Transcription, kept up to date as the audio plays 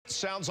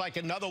sounds like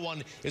another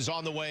one is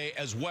on the way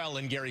as well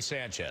in Gary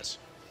Sanchez.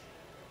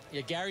 Yeah,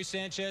 Gary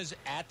Sanchez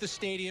at the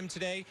stadium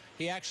today.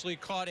 He actually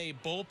caught a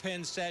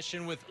bullpen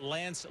session with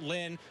Lance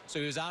Lynn, so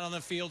he was out on the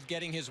field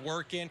getting his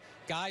work in.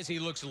 Guys, he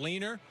looks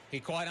leaner. He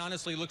quite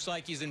honestly looks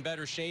like he's in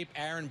better shape.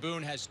 Aaron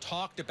Boone has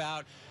talked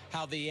about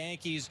how the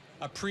Yankees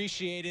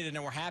appreciated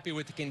and were happy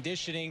with the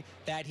conditioning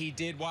that he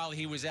did while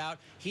he was out.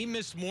 He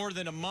missed more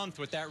than a month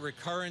with that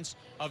recurrence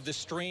of the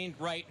strained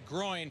right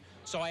groin.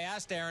 So I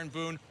asked Aaron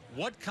Boone,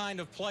 what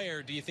kind of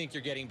player do you think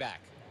you're getting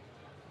back?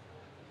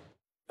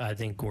 I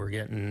think we're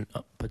getting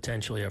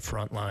potentially a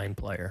frontline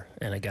player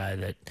and a guy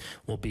that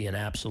will be an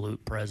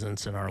absolute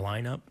presence in our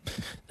lineup,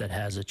 that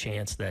has a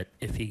chance that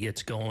if he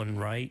gets going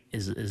right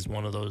is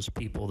one of those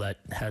people that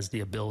has the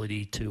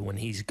ability to, when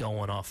he's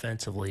going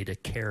offensively, to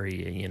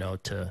carry, you know,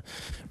 to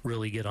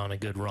really get on a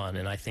good run.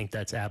 And I think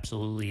that's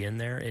absolutely in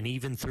there. And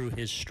even through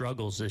his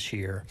struggles this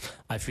year,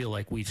 I feel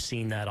like we've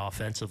seen that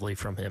offensively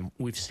from him.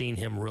 We've seen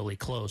him really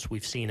close.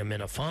 We've seen him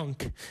in a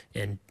funk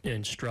and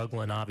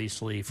struggling,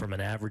 obviously, from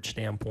an average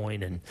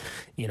standpoint, and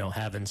you know,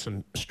 having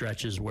some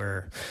stretches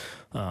where,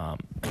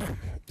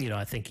 you know,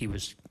 I think he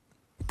was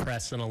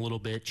pressing a little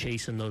bit,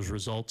 chasing those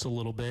results a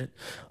little bit,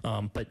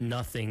 but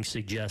nothing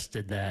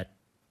suggested that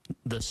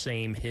the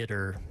same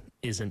hitter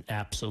isn't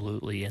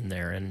absolutely in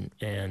there.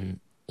 And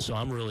so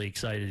I'm really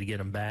excited to get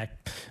him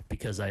back,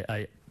 because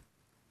I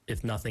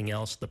if nothing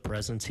else, the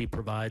presence he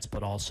provides,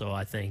 but also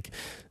I think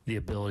the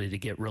ability to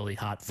get really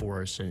hot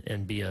for us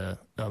and be a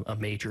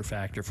major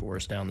factor for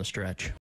us down the stretch.